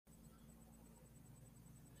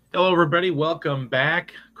Hello, everybody. Welcome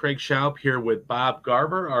back. Craig Schaup here with Bob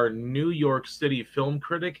Garber, our New York City film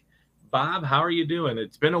critic. Bob, how are you doing?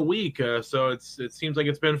 It's been a week, so it seems like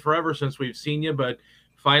it's been forever since we've seen you, but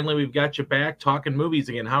finally we've got you back talking movies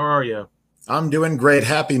again. How are you? I'm doing great.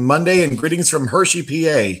 Happy Monday and greetings from Hershey,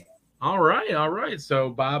 PA. All right, all right. So,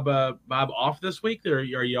 Bob, off this week? Are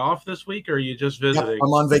you off this week, or are you just Yep, visiting?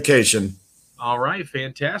 I'm on vacation. All right,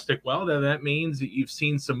 fantastic. Well, then that means that you've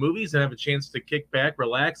seen some movies and have a chance to kick back,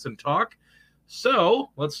 relax, and talk.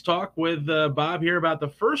 So let's talk with Bob here about the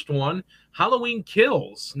first one, Halloween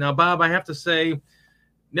Kills. Now, Bob, I have to say,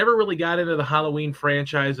 never really got into the Halloween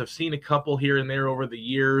franchise. I've seen a couple here and there over the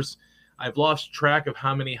years. I've lost track of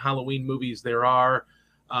how many Halloween movies there are.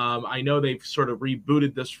 I know they've sort of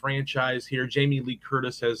rebooted this franchise here. Jamie Lee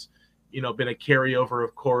Curtis has, been a carryover,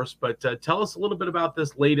 of course. But tell us a little bit about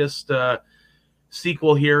this latest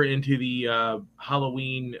sequel here into the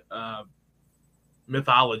Halloween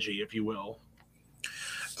mythology, if you will.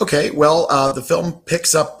 Okay, well, the film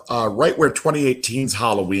picks up right where 2018's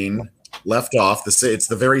Halloween left off. It's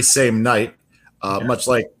the very same night, Okay. much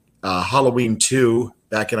like Halloween 2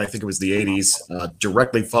 back in, I think it was the 80s,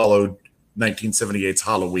 directly followed 1978's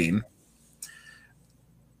Halloween.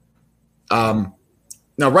 Now,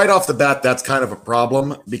 right off the bat, that's kind of a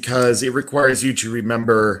problem because it requires you to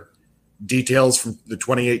remember details from the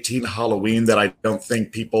 2018 Halloween that I don't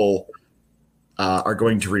think people are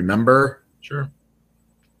going to remember. Sure.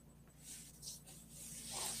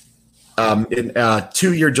 In a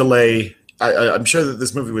 2-year delay, I'm sure that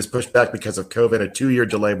this movie was pushed back because of COVID. A 2-year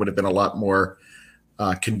delay would have been a lot more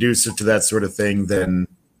conducive to that sort of thing than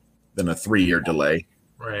a 3-year delay.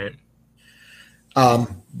 Right.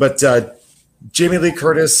 But Jamie Lee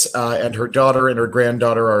Curtis and her daughter and her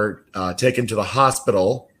granddaughter are taken to the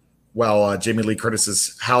hospital while Jamie Lee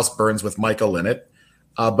Curtis's house burns with Michael in it.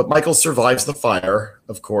 But Michael survives the fire,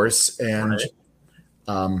 of course, and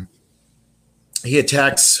he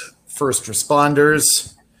attacks first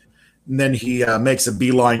responders, and then he makes a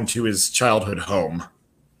beeline to his childhood home.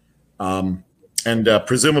 And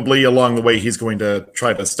presumably along the way, he's going to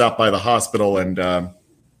try to stop by the hospital and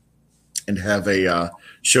have a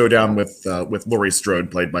showdown with Laurie Strode,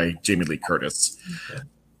 played by Jamie Lee Curtis. Okay.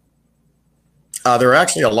 There are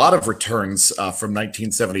actually a lot of returns from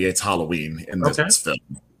 1978's Halloween in this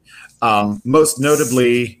film. Most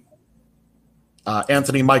notably,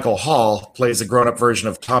 Anthony Michael Hall plays a grown-up version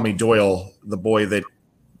of Tommy Doyle, the boy that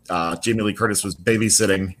Jamie Lee Curtis was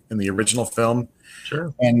babysitting in the original film.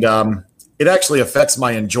 Sure. And it actually affects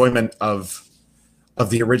my enjoyment of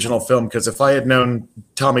the original film, because if I had known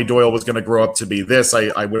Tommy Doyle was going to grow up to be this,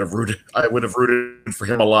 I would have rooted for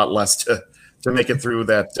him a lot less to make it through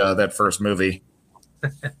that first movie.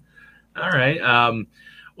 All right.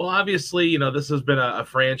 Well, obviously, this has been a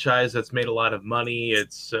franchise that's made a lot of money.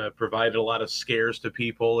 It's provided a lot of scares to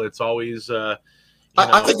people. It's always, I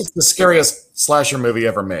think it's the scariest slasher movie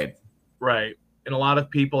ever made. Right. And a lot of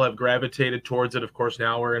people have gravitated towards it. Of course,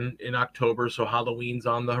 now we're in October, so Halloween's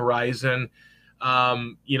on the horizon.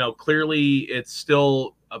 Clearly it's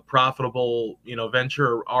still a profitable,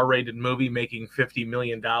 venture, R-rated movie, making $50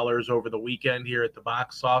 million over the weekend here at the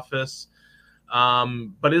box office.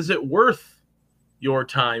 But is it worth your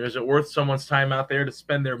time? Is it worth someone's time out there to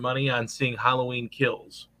spend their money on seeing Halloween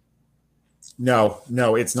Kills? No,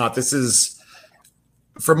 it's not. This is,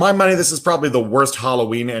 for my money, this is probably the worst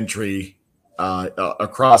Halloween entry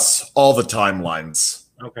across all the timelines.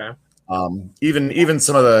 Okay. Even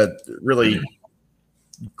some of the really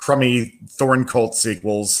crummy Thorn Cult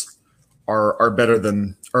sequels are better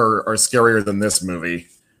than, or are scarier than this movie.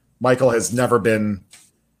 Michael has never been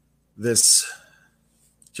this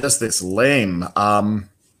lame. The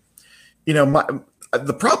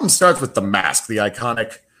problem starts with the mask, the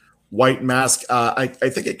iconic white mask. I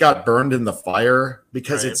think it got burned in the fire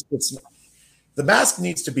because it's the mask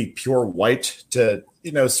needs to be pure white to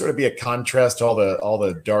sort of be a contrast to all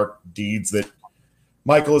the dark deeds that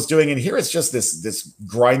Michael is doing. And here it's just this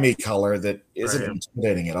grimy color that isn't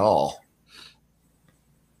intimidating at all.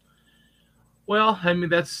 Well, I mean,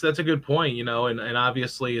 that's a good point, and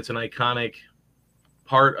obviously it's an iconic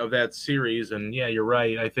part of that series. And yeah, you're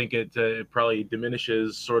right. I think it probably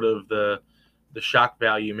diminishes sort of the shock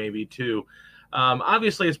value maybe too.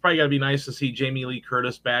 Obviously, it's probably got to be nice to see Jamie Lee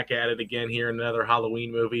Curtis back at it again here in another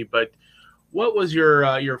Halloween movie. But what was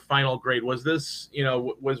your final grade? Was this,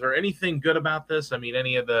 was there anything good about this? I mean,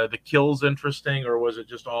 any of the kills interesting, or was it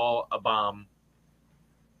just all a bomb?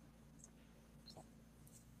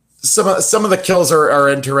 Some of the kills are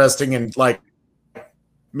interesting, and like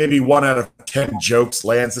maybe 1 out of 10 jokes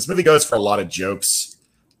lands. This movie goes for a lot of jokes,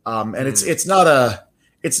 and it's not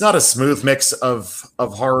it's not a smooth mix of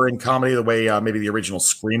horror and comedy the way maybe the original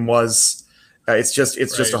Scream was. It's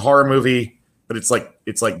just a horror movie, but it's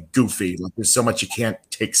like goofy. Like there's so much you can't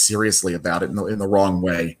take seriously about it in the wrong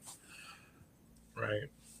way. Right.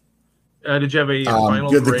 Did you have a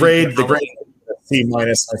final the grade C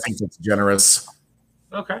minus? I think it's generous.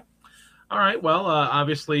 Okay. All right. Well,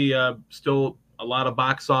 obviously, still a lot of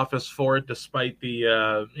box office for it, despite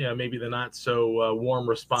the maybe the not so warm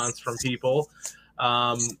response from people.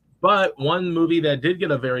 But one movie that did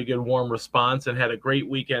get a very good warm response and had a great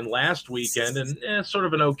weekend last weekend, and sort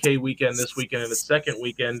of an okay weekend this weekend and its second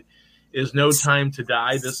weekend, is No Time to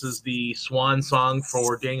Die. This is the swan song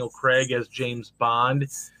for Daniel Craig as James Bond.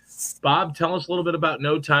 Bob, tell us a little bit about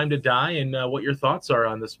No Time to Die and what your thoughts are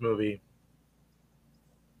on this movie.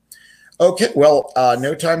 Okay, well,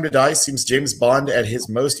 No Time to Die seems James Bond at his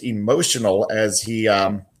most emotional as he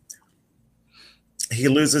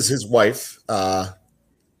loses his wife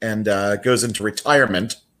and goes into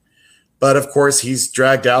retirement. But of course, he's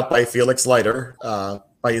dragged out by Felix Leiter,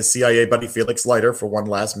 by his CIA buddy Felix Leiter, for one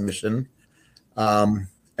last mission.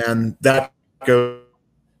 And that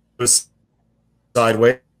goes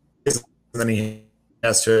sideways. And then he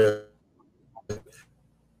has to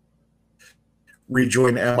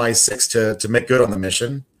rejoin MI6 to make good on the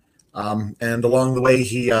mission. And along the way,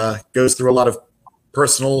 he goes through a lot of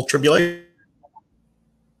personal tribulation.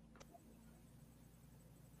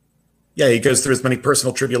 Yeah, he goes through as many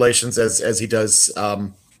personal tribulations as he does,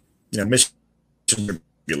 mission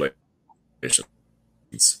tribulations.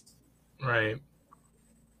 Right.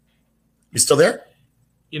 You still there?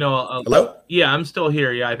 Hello. Yeah, I'm still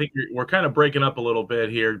here. Yeah, I think we're kind of breaking up a little bit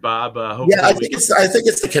here, Bob. Yeah, I think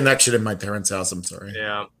it's the connection in my parents' house. I'm sorry.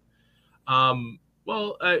 Yeah.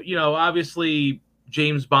 Well, obviously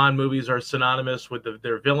James Bond movies are synonymous with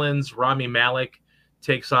their villains. Rami Malek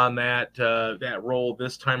takes on that role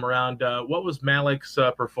this time around. What was Malek's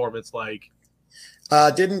performance like?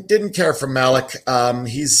 Didn't care for Malek.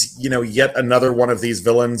 He's yet another one of these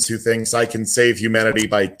villains who thinks I can save humanity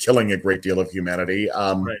by killing a great deal of humanity.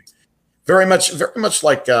 Right. Very much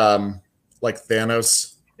like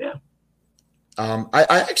Thanos. Yeah. I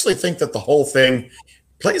actually think that the whole thing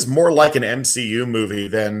plays more like an MCU movie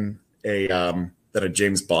than a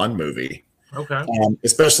James Bond movie. Okay.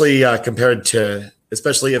 Especially compared to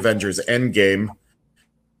Avengers Endgame.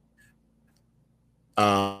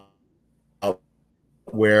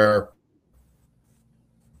 Where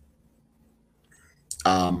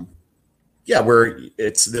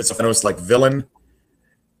it's a Thanos like villain,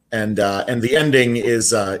 and the ending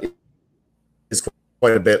is quite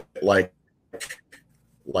a bit like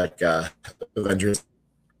Avengers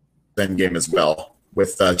Endgame as well,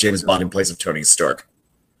 with James Bond in place of Tony Stark.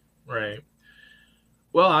 Right.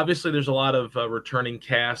 Well, obviously, there's a lot of returning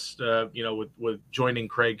cast, with joining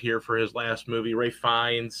Craig here for his last movie. Ralph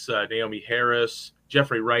Fiennes, Naomi Harris,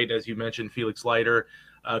 Jeffrey Wright, as you mentioned, Felix Leiter.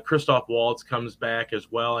 Christoph Waltz comes back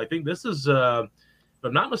as well. I think this is, if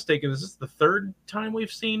I'm not mistaken, is this the third time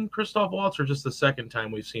we've seen Christoph Waltz, or just the second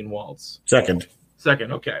time we've seen Waltz? Second,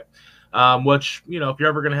 okay. Which, if you're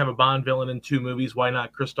ever going to have a Bond villain in two movies, why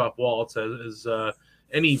not Christoph Waltz? As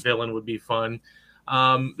any villain would be fun.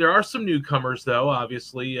 There are some newcomers, though.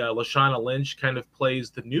 Obviously, Lashana Lynch kind of plays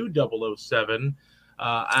the new 007.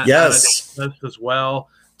 Yes. As well.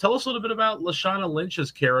 Tell us a little bit about Lashana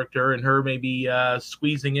Lynch's character and her maybe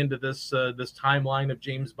squeezing into this timeline of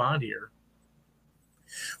James Bond here.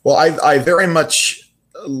 Well, I very much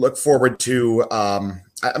look forward to.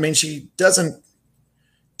 I mean, she doesn't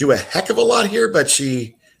do a heck of a lot here, but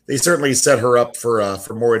they certainly set her up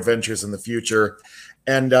for more adventures in the future.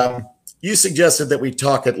 And you suggested that we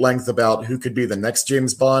talk at length about who could be the next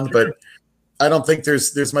James Bond, Sure. But I don't think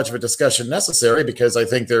there's much of a discussion necessary because I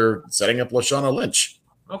think they're setting up Lashana Lynch.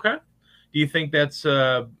 Okay. Do you think that's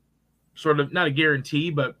sort of not a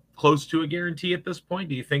guarantee, but close to a guarantee at this point?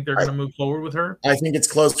 Do you think they're going to move forward with her? I think it's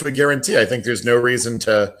close to a guarantee. I think there's no reason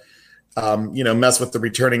to, mess with the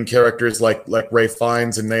returning characters like Ralph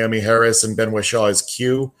Fiennes and Naomi Harris and Benoit Shaw as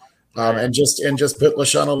Q, and just put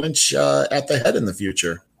Lashana Lynch at the head in the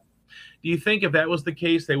future. Do you think if that was the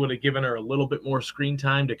case, they would have given her a little bit more screen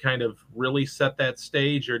time to kind of really set that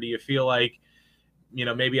stage? Or do you feel like,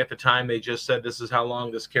 maybe at the time they just said this is how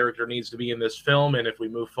long this character needs to be in this film, and if we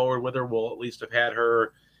move forward with her, we'll at least have had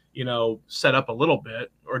her, set up a little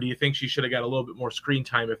bit? Or do you think she should have got a little bit more screen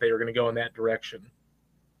time if they were going to go in that direction?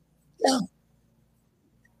 Yeah.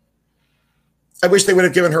 I wish they would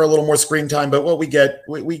have given her a little more screen time, but what we get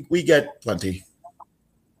plenty.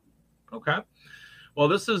 Okay. Well,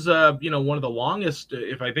 this is, one of the longest,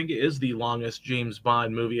 if I think it is the longest James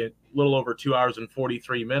Bond movie, a little over 2 hours and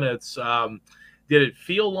 43 minutes. Did it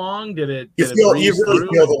feel long? Did it You breeze really through?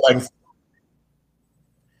 feel the length.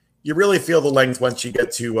 You really feel the length once you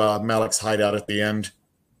get to Malik's hideout at the end.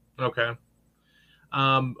 Okay.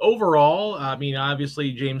 Overall, I mean,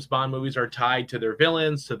 obviously, James Bond movies are tied to their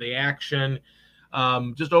villains, to the action.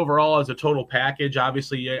 Just overall, as a total package,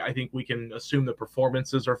 obviously, I think we can assume the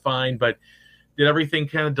performances are fine. But did everything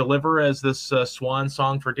kind of deliver as this swan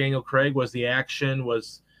song for Daniel Craig? Was the action?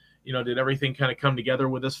 Did everything kind of come together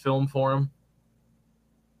with this film for him?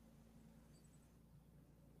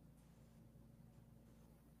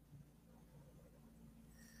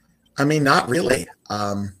 I mean, not really.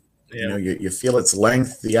 You feel its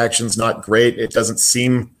length. The action's not great. It doesn't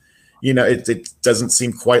seem, it doesn't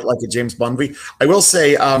seem quite like a James Bond movie. I will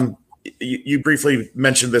say, you briefly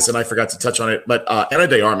mentioned this, and I forgot to touch on it, but Ana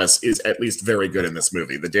de Armas is at least very good in this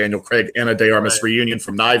movie. The Daniel Craig Ana de Armas reunion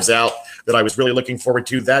from Knives Out that I was really looking forward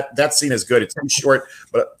to. That scene is good. It's too short,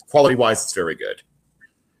 but quality-wise, it's very good.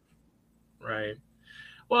 Right.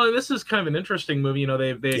 Well, this is kind of an interesting movie.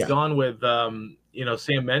 They had gone with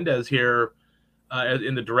Sam Mendes here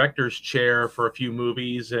in the director's chair for a few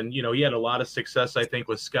movies, and he had a lot of success, I think,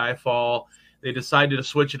 with Skyfall. They decided to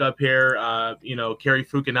switch it up here. Cary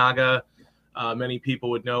Fukunaga, many people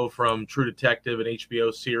would know from True Detective, an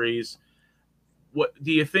HBO series. What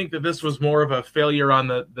do you think that this was more of a failure on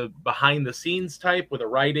the behind the scenes type with the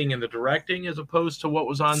writing and the directing as opposed to what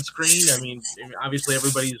was on screen? I mean, obviously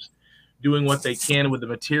everybody's doing what they can with the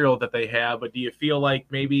material that they have, but do you feel like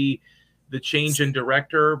maybe the change in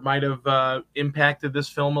director might have impacted this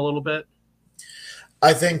film a little bit?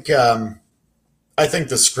 I think the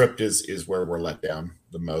script is where we're let down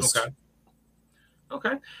the most.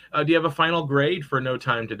 Okay. Do you have a final grade for No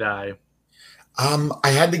Time to Die?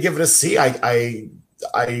 I had to give it a C. I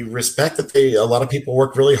respect that a lot of people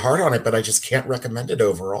work really hard on it, but I just can't recommend it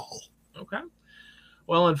overall. Okay.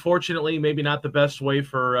 Well, unfortunately, maybe not the best way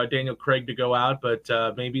for Daniel Craig to go out, but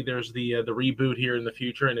maybe there's the reboot here in the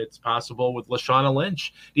future, and it's possible with Lashana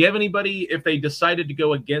Lynch. Do you have anybody, if they decided to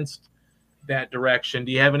go against that direction,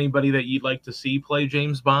 do you have anybody that you'd like to see play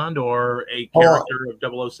James Bond or a character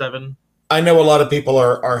of 007? I know a lot of people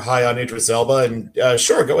are high on Idris Elba, and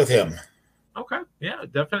sure, go with him. Okay, yeah,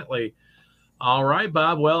 definitely. All right,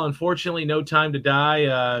 Bob. Well, unfortunately, No Time to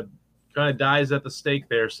Die kind of dies at the stake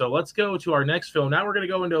there. So let's go to our next film. Now we're going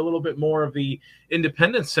to go into a little bit more of the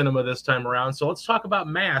independent cinema this time around. So let's talk about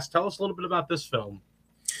Mask. Tell us a little bit about this film.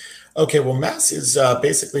 Okay, well, Mask is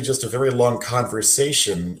basically just a very long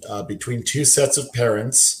conversation between two sets of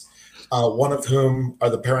parents, one of whom are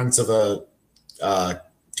the parents of a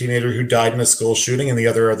teenager who died in a school shooting, and the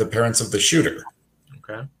other are the parents of the shooter.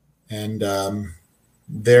 Okay. And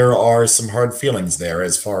there are some hard feelings there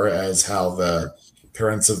as far as how the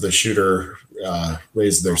parents of the shooter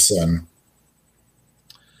raised their son.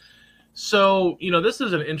 So, this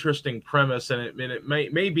is an interesting premise, and it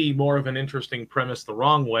may be more of an interesting premise the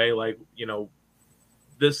wrong way. Like,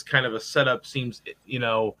 this kind of a setup seems,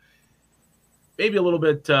 maybe a little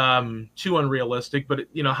bit too unrealistic, but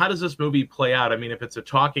how does this movie play out? I mean, if it's a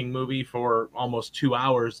talking movie for almost 2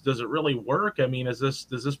 hours, does it really work? I mean, does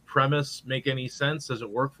this premise make any sense? Does it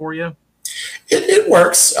work for you? It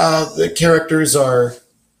works. The characters are,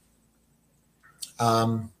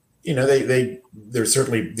 they're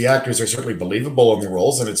certainly, the actors are certainly believable in the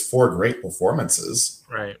roles, and it's 4 great performances.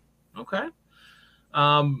 Right. Okay.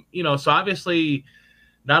 So obviously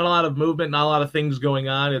not a lot of movement, not a lot of things going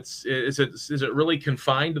on. Is it really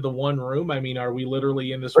confined to the one room? I mean, are we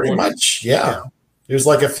literally in this? Pretty much, yeah. There's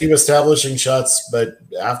like a few establishing shots, but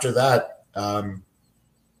after that,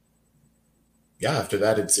 after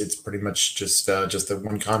that, it's pretty much just the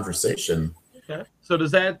one conversation. Okay. So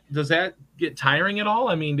does that get tiring at all?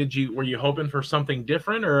 I mean, were you hoping for something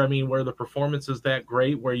different, or I mean, were the performances that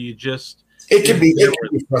great where you just it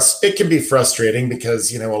can be frustrating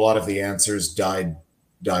because a lot of the answers died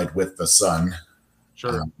with the son.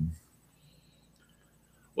 Sure.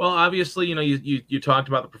 Well, obviously, you talked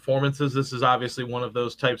about the performances. This is obviously one of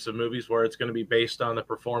those types of movies where it's going to be based on the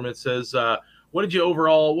performances. What was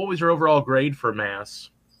your overall grade for Mask?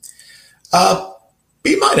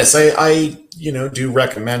 B-. I do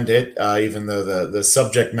recommend it, even though the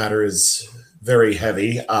subject matter is very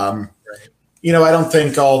heavy. Right. I don't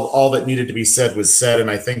think all that needed to be said was said, and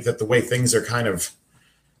I think that the way things are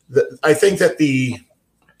I think that the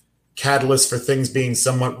catalyst for things being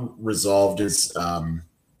somewhat resolved is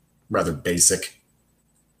rather basic.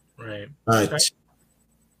 Right. Okay.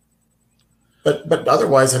 But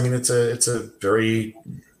otherwise, I mean, it's a very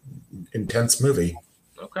intense movie.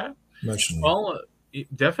 Okay. Emotionally. Well,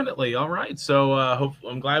 Definitely. All right. So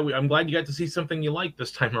I'm glad you got to see something you like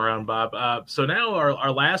this time around, Bob. So now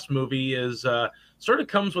our last movie is sort of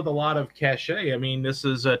comes with a lot of cachet. I mean, this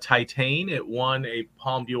is Titane. It won a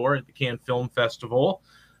Palme d'Or at the Cannes Film Festival,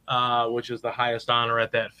 which is the highest honor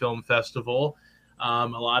at that film festival. A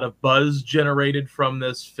lot of buzz generated from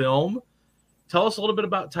this film. Tell us a little bit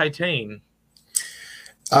about Titane.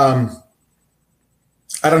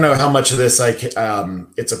 I don't know how much of this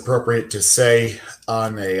it's appropriate to say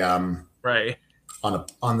on Right.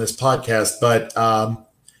 on this podcast, but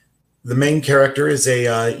the main character is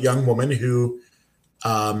a young woman who,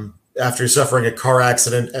 after suffering a car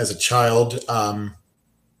accident as a child,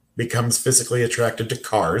 becomes physically attracted to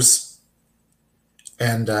cars,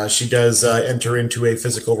 and she does enter into a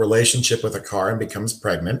physical relationship with a car and becomes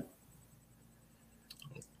pregnant.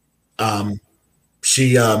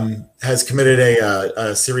 She has committed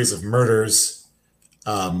a series of murders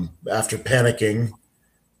after panicking,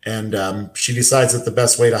 and she decides that the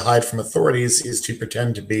best way to hide from authorities is to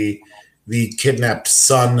pretend to be the kidnapped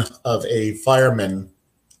son of a fireman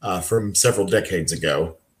from several decades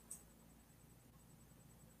ago.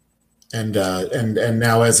 And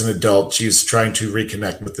now, as an adult, she's trying to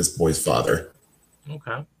reconnect with this boy's father.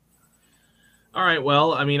 Okay. All right.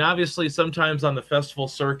 Well, I mean, obviously, sometimes on the festival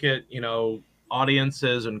circuit,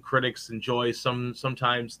 audiences and critics enjoy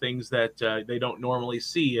sometimes things that they don't normally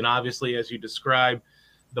see. And obviously, as you describe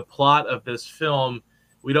the plot of this film,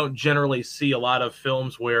 we don't generally see a lot of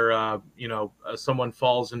films where someone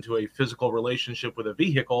falls into a physical relationship with a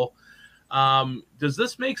vehicle. Does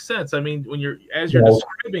this make sense? I mean, as you're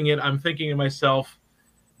describing it, I'm thinking to myself,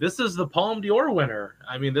 this is the Palme d'Or winner.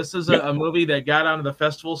 I mean, this is a movie that got onto the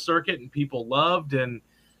festival circuit and people loved, and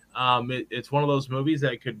it's one of those movies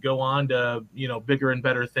that could go on to bigger and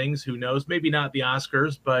better things. Who knows? Maybe not the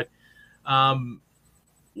Oscars, but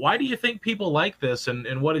why do you think people like this,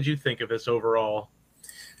 and what did you think of this overall?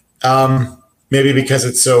 Maybe because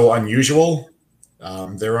it's so unusual.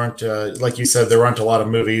 There aren't, like you said, there aren't a lot of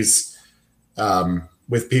movies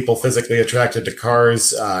with people physically attracted to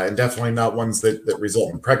cars, and definitely not ones that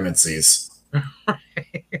result in pregnancies.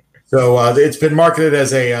 So it's been marketed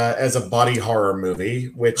as a body horror movie,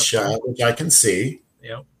 which I can see.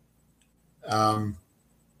 Yeah.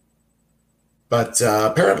 But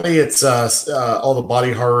apparently, it's all the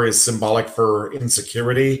body horror is symbolic for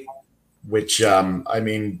insecurity, which I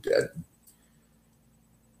mean,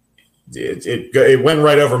 it went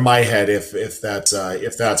right over my head if that's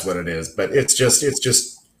what it is. But it's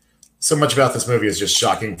just so much about this movie is just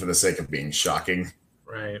shocking for the sake of being shocking.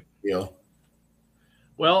 Right.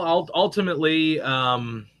 Well, ultimately,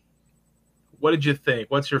 what did you think?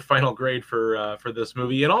 What's your final grade for this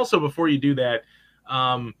movie? And also, before you do that,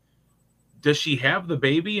 does she have the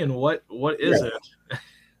baby, and what is it?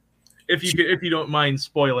 if you don't mind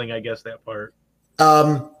spoiling, I guess that part.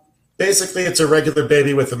 Basically, it's a regular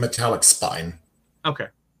baby with a metallic spine. Okay.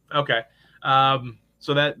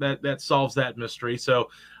 So that solves that mystery.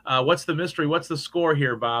 So, what's the mystery? What's the score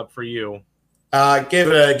here, Bob, for you? Gave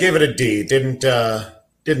it a D. Didn't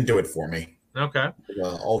do it for me. Okay.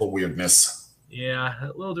 All the weirdness. Yeah,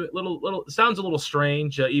 a little sounds a little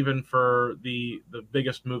strange, even for the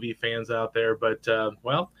biggest movie fans out there. But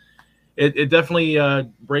it definitely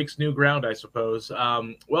breaks new ground, I suppose.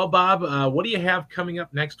 Well, Bob, what do you have coming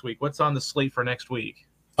up next week? What's on the slate for next week?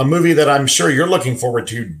 A movie that I'm sure you're looking forward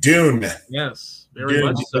to, Dune. Yes, very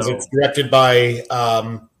much so. It's directed by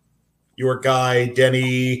your guy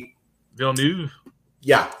Denis Villeneuve.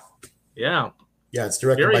 Yeah, it's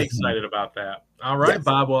directed by Very excited about that. All right, yes.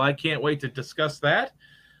 Bob. Well, I can't wait to discuss that.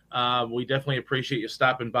 We definitely appreciate you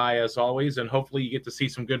stopping by as always, and hopefully you get to see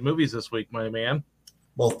some good movies this week, my man.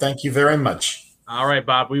 Well, thank you very much. All right,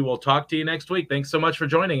 Bob. We will talk to you next week. Thanks so much for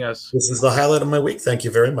joining us. This is the highlight of my week. Thank you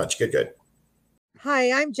very much. Good.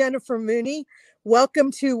 Hi, I'm Jennifer Mooney. Welcome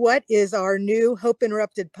to what is our new Hope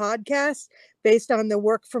Interrupted podcast based on the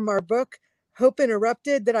work from our book, Hope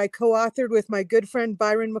Interrupted, that I co-authored with my good friend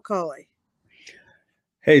Byron McCauley.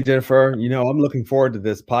 Hey, Jennifer, I'm looking forward to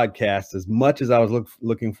this podcast as much as I was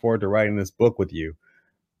looking forward to writing this book with you.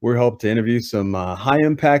 We hope to interview some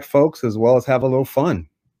high-impact folks as well as have a little fun.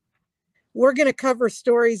 We're going to cover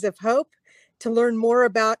stories of hope. To learn more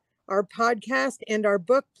about our podcast and our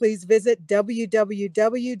book, please visit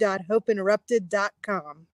www.hopeinterrupted.com.